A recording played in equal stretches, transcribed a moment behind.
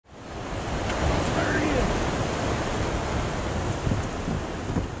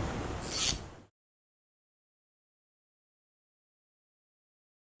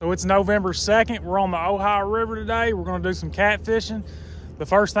So it's November 2nd. We're on the Ohio River today. We're gonna do some catfishing. The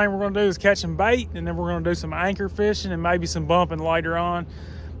first thing we're gonna do is catch some bait, and then we're gonna do some anchor fishing and maybe some bumping later on.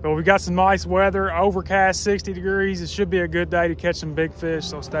 But we got some nice weather, overcast 60 degrees. It should be a good day to catch some big fish,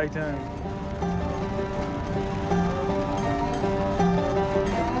 so stay tuned.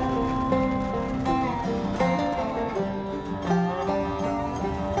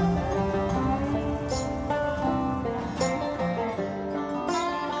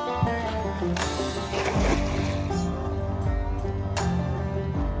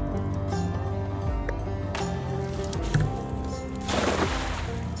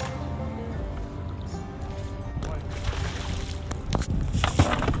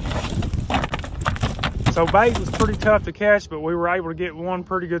 So bait was pretty tough to catch, but we were able to get one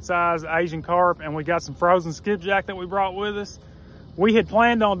pretty good size Asian carp, and we got some frozen skipjack that we brought with us. We had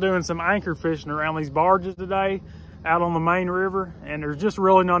planned on doing some anchor fishing around these barges today out on the main river, and there's just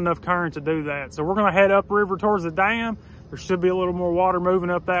really not enough current to do that. So we're gonna head upriver towards the dam. There should be a little more water moving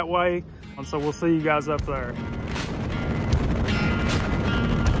up that way, and so we'll see you guys up there.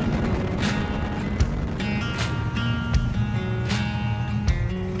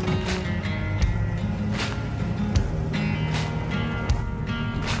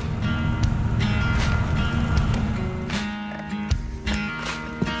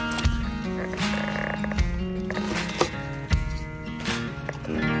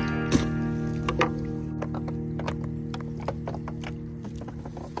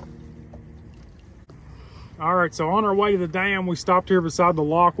 All right, so on our way to the dam, we stopped here beside the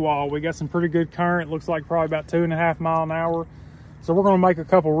lock wall. We got some pretty good current. Looks like probably about 2.5 miles an hour. So we're gonna make a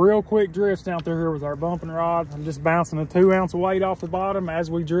couple real quick drifts down through here with our bumping rod. I'm just bouncing a 2-ounce weight off the bottom as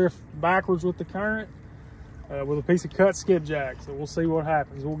we drift backwards with the current with a piece of cut skipjack. So we'll see what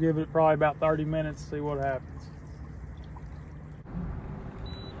happens. We'll give it probably about 30 minutes to see what happens.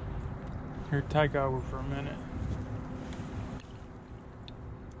 Here, take over for a minute.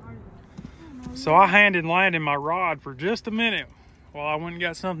 So I handed Landon my rod for just a minute while I went and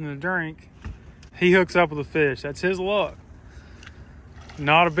got something to drink. He hooks up with a fish. That's his luck.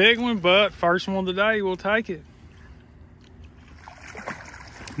 Not a big one, but first one today, we'll take it.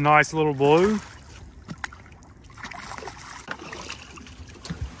 Nice little blue.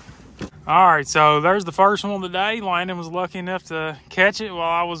 All right, so there's the first one today. Landon was lucky enough to catch it while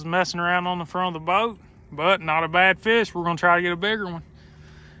I was messing around on the front of the boat, but not a bad fish. We're gonna try to get a bigger one.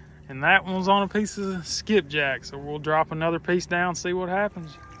 And that one's on a piece of skipjack, so we'll drop another piece down, see what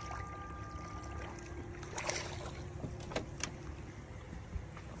happens.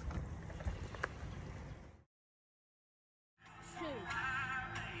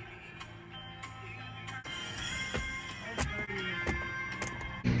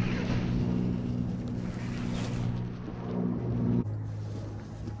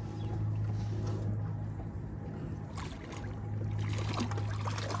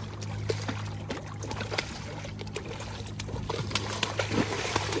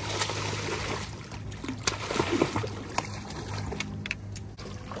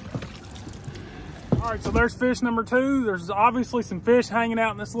 All right, so there's fish number 2. There's obviously some fish hanging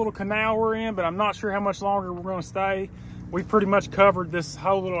out in this little canal we're in, but I'm not sure how much longer we're gonna stay. We've pretty much covered this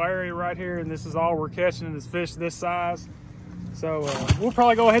whole little area right here, and this is all we're catching is fish this size. So we'll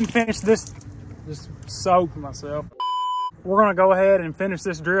probably go ahead and finish this, just soak myself. We're gonna go ahead and finish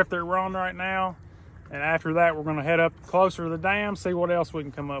this drift that we're on right now. And after that, we're gonna head up closer to the dam, see what else we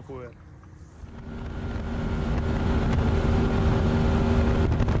can come up with.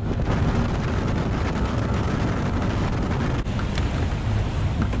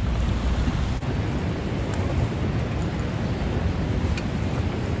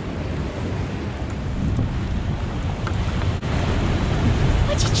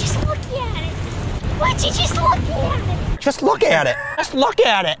 Would you just look at it? Just look at it. Just look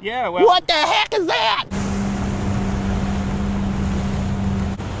at it. Yeah, well. What the heck is that?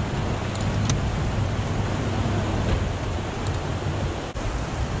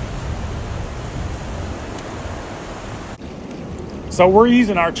 So we're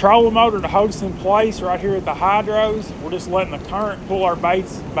using our trolling motor to hold us in place right here at the hydros. We're just letting the current pull our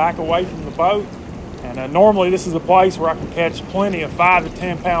baits back away from the boat. And normally this is a place where I can catch plenty of 5 to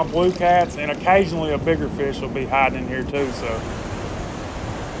 10 pound blue cats, and occasionally a bigger fish will be hiding in here too. So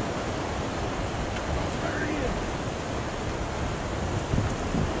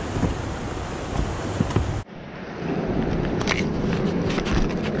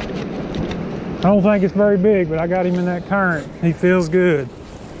I don't think it's very big, but I got him in that current. He feels good.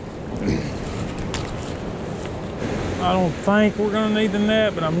 I don't think we're gonna need the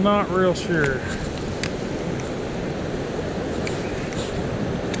net, but I'm not real sure.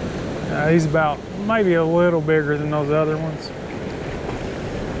 He's about maybe a little bigger than those other ones.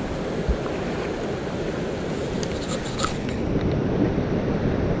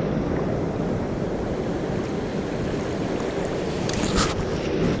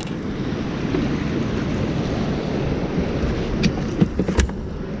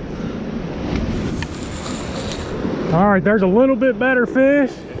 All right, there's a little bit better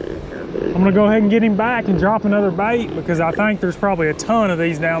fish. I'm gonna go ahead and get him back and drop another bait because I think there's probably a ton of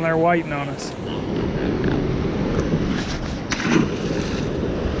these down there waiting on us.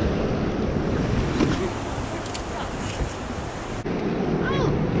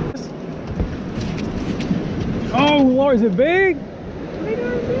 Oh Lord, is it big?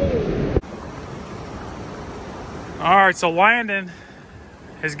 All right, so Landon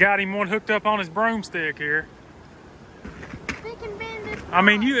has got him one hooked up on his broomstick here. I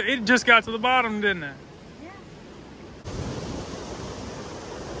mean, it just got to the bottom, didn't it?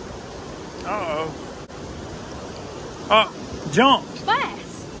 Yeah. Uh-oh. Oh, jumped.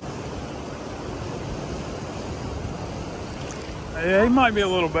 Bass. Yeah, he might be a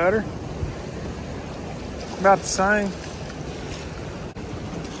little better. About the same.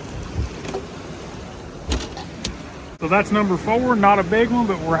 So that's number 4, not a big one,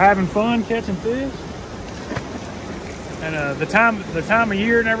 but we're having fun catching fish. And the time of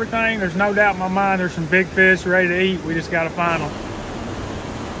year and everything, there's no doubt in my mind there's some big fish ready to eat. We just got to find them.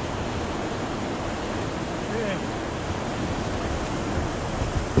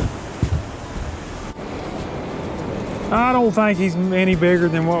 Yeah. I don't think he's any bigger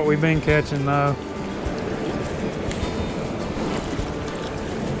than what we've been catching though.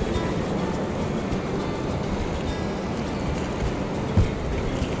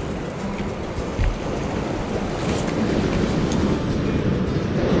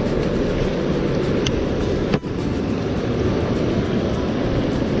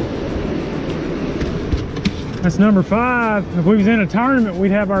 That's number 5. If we was in a tournament,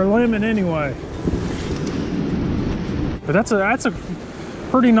 we'd have our limit anyway. But that's a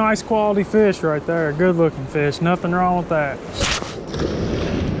pretty nice quality fish right there. Good looking fish. Nothing wrong with that.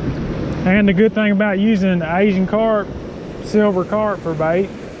 And the good thing about using Asian carp, silver carp for bait,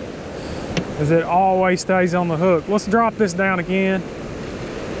 is it always stays on the hook. Let's drop this down again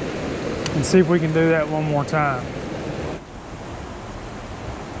and see if we can do that one more time.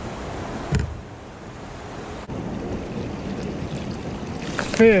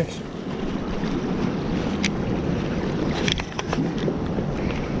 Fish.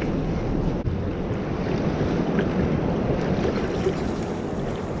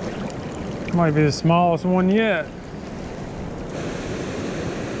 Might be the smallest one yet.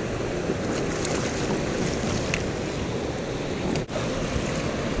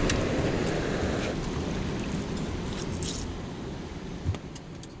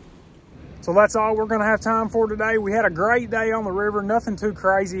 So that's all we're gonna have time for today. We had a great day on the river. Nothing too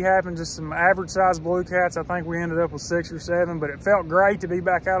crazy happened, just some average sized blue cats. I think we ended up with 6 or 7, but it felt great to be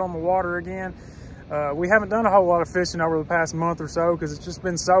back out on the water again. We haven't done a whole lot of fishing over the past month or so because it's just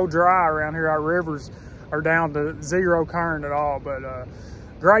been so dry around here. Our rivers are down to 0 current at all, but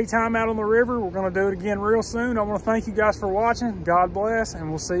great time out on the river. We're gonna do it again real soon. I wanna thank you guys for watching. God bless, and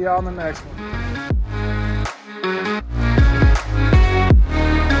we'll see y'all in the next one.